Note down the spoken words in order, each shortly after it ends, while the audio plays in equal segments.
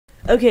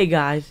Okay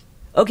guys,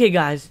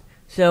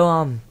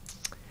 so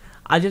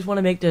I just want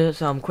to make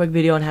this quick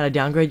video on how to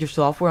downgrade your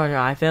software on your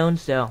iPhone,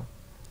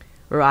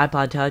 or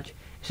iPod Touch.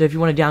 So if you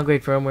want to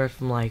downgrade firmware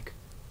from like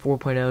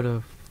 4.0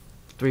 to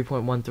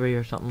 3.13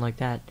 or something like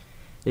that,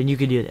 then you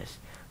can do this.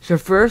 So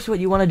first, what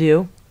you want to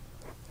do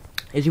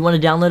is you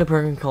want to download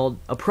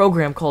a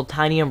program called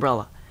Tiny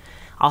Umbrella.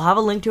 I'll have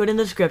a link to it in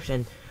the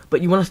description,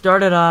 but you want to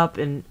start it up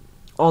and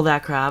all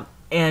that crap,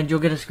 and you'll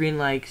get a screen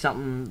like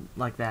something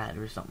like that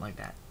or something like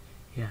that.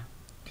 Yeah.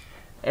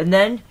 And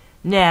then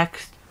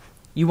next,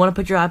 you want to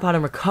put your iPod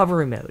in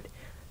recovery mode.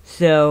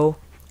 So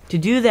to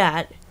do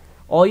that,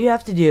 all you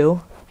have to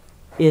do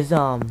is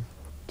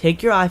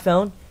take your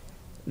iPhone,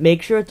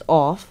 make sure it's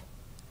off,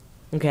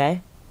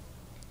 okay?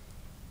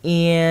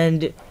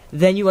 And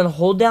then you want to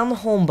hold down the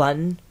home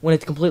button when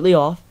it's completely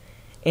off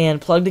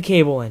and plug the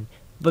cable in.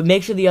 But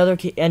make sure the other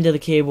end of the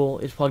cable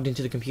is plugged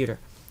into the computer.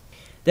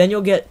 Then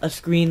you'll get a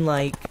screen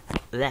like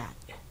that.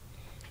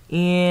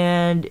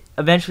 And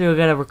eventually you'll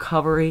get a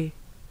recovery,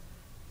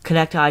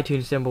 connect to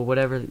iTunes symbol,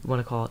 whatever you want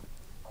to call it.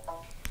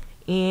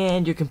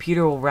 And your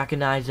computer will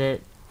recognize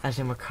it as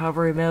in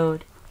recovery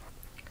mode.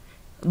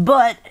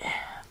 But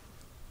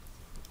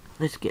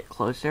let's get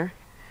closer.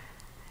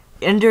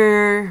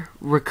 Under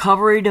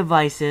recovery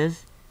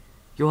devices,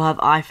 you'll have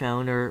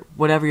iPhone or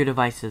whatever your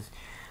device is.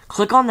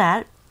 Click on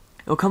that.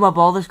 It'll come up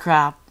all this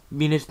crap.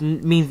 Means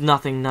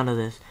nothing, none of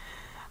this.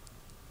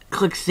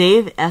 Click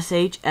save,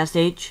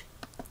 shsh,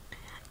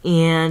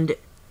 and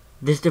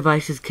this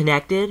device is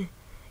connected.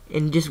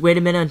 And just wait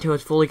a minute until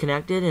it's fully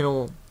connected, and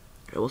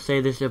it will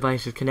say this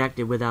device is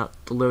connected without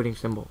the loading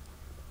symbol.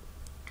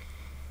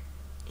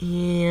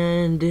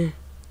 And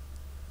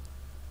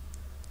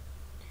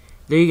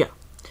there you go.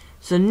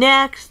 So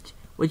next,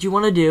 what you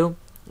want to do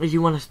is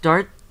you want to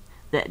start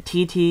the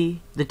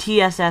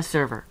TSS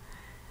server.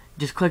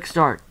 Just click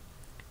start.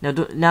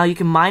 Now you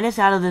can minus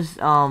out of this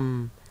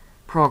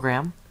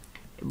program,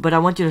 but I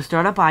want you to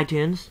start up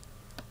iTunes.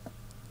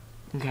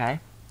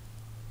 Okay.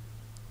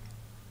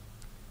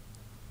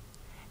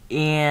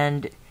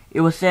 And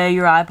it will say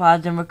your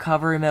iPod's in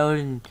recovery mode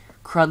and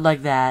crud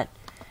like that.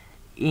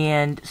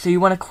 And so you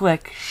want to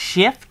click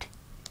Shift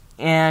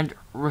and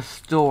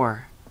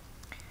Restore.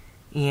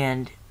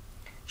 And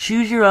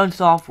choose your own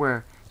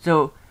software.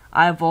 So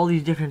I have all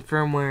these different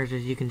firmwares,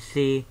 as you can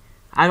see.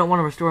 I don't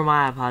want to restore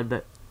my iPod,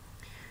 but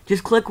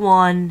just click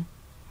one,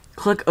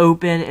 click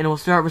open, and it will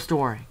start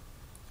restoring.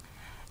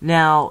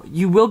 Now,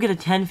 you will get a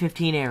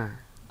 1015 error.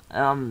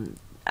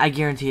 I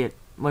guarantee it,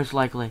 most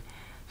likely.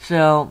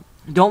 So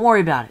don't worry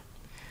about it.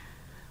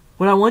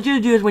 What I want you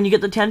to do is when you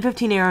get the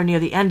 1015 error near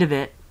the end of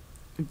it,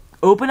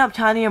 open up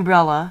Tiny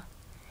Umbrella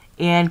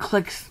and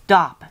click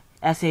Stop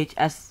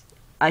TSS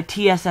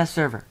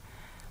server.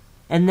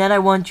 And then I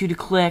want you to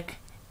click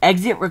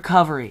Exit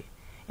Recovery.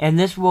 And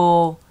this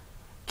will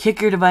kick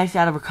your device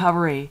out of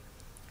recovery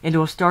and it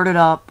will start it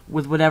up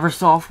with whatever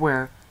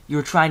software you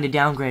were trying to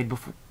downgrade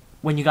before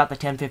when you got the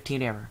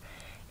 1015 error.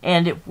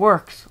 And it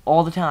works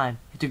all the time.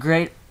 It's a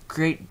great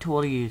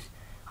tool to use.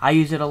 I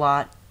use it a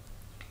lot.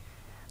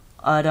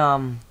 But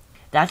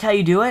that's how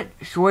you do it.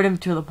 Short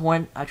and to the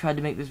point. I tried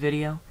to make this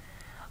video.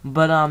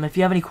 But if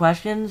you have any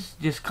questions,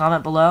 just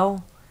comment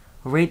below.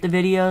 Rate the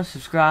video,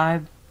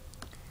 subscribe.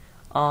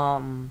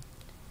 I'll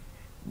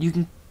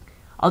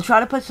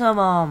try to put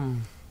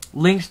some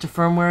links to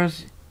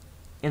firmwares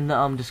in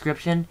the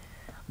description,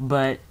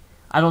 but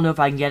I don't know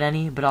if I can get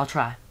any, but I'll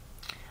try.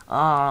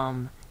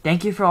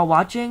 Thank you for all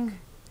watching.